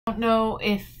don't know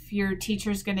if your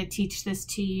teacher's going to teach this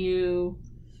to you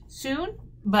soon,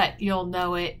 but you'll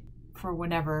know it for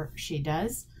whenever she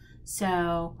does.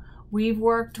 So we've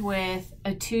worked with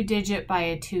a 2-digit by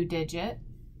a 2-digit.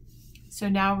 So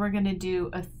now we're going to do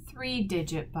a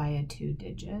 3-digit by a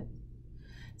 2-digit.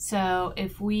 So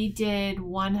if we did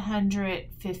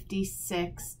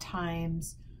 156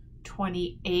 times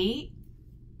 28,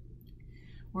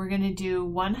 we're going to do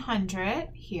 100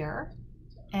 here,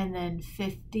 and then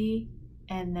 50,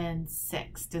 and then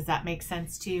 6. Does that make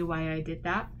sense to you why I did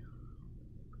that?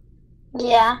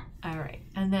 Yeah. All right,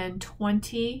 and then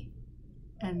 20,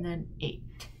 and then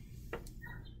 8.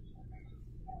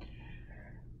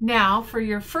 Now for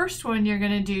your first one, you're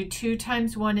going to do 2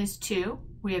 times 1 is 2.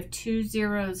 We have 2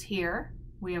 zeros here.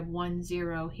 We have 1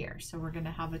 0 here. So we're going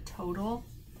to have a total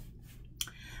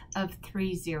of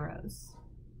 3 zeros.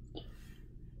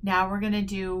 Now we're going to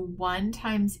do 1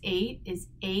 times 8 is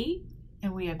 8.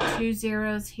 And we have 2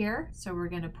 zeros here. So we're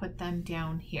going to put them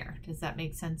down here. Does that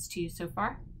make sense to you so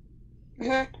far?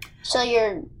 Mm-hmm. So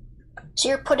you're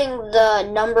putting the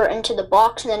number into the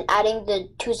box and then adding the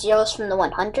 2 zeros from the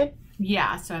 100?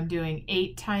 Yeah, so I'm doing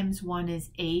 8 times 1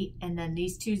 is 8, and then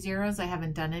these 2 zeros I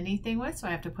haven't done anything with, so I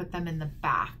have to put them in the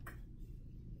back.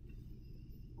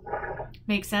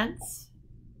 Make sense?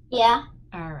 Yeah.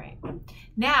 All right.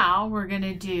 Now we're going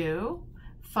to do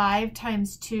 5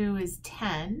 times 2 is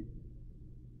 10.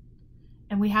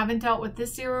 And we haven't dealt with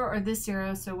this 0 or this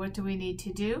 0, so what do we need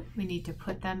to do? We need to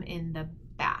put them in the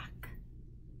back.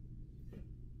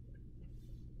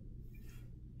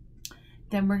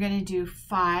 Then we're going to do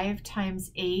 5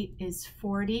 times 8 is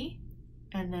 40,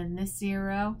 and then this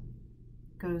 0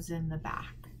 goes in the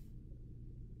back.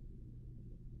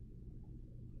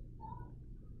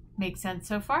 Make sense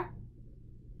so far?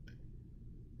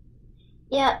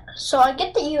 Yeah, so I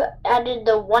get that you added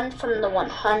the 1 from the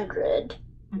 100.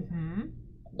 Mm-hmm.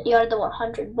 You added the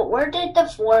 100, but where did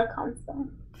the 4 come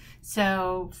from?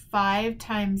 So 5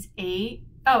 times 8,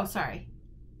 oh, sorry.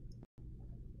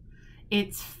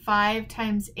 It's 5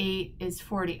 times 8 is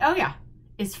 40. Oh yeah,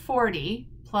 it's 40,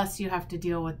 plus you have to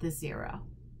deal with the 0.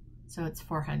 So it's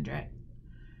 400.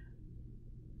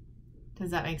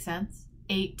 Does that make sense?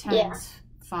 8 times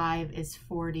 5 is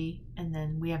 40, and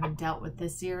then we haven't dealt with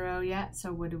this 0 yet.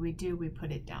 So what do? We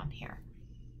put it down here.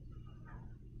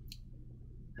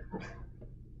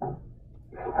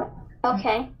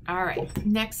 Okay. All right,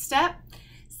 next step.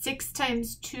 6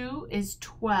 times 2 is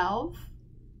 12.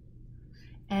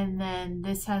 And then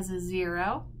this has a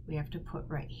 0. We have to put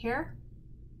right here.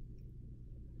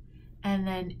 And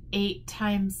then 8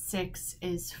 times 6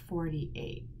 is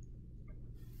 48.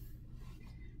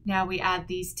 Now we add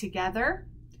these together.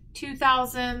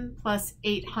 2,000 plus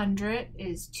 800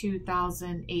 is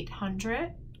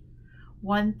 2,800.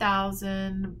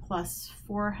 1,000 plus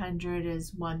 400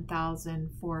 is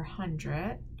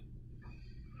 1,400.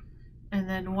 And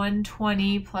then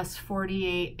 120 plus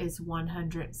 48 is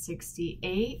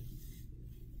 168.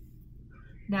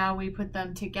 Now we put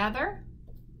them together.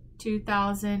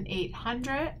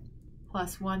 2,800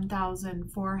 plus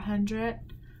 1,400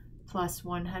 plus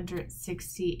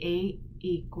 168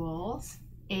 equals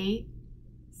 8,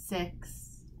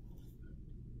 6,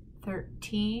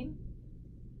 13,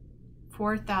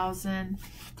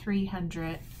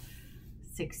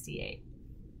 4,368.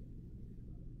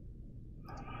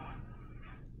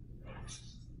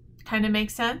 Kind of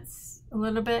makes sense a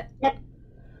little bit? Yep.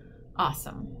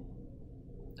 Awesome.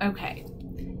 Okay,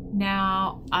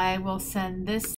 now I will send this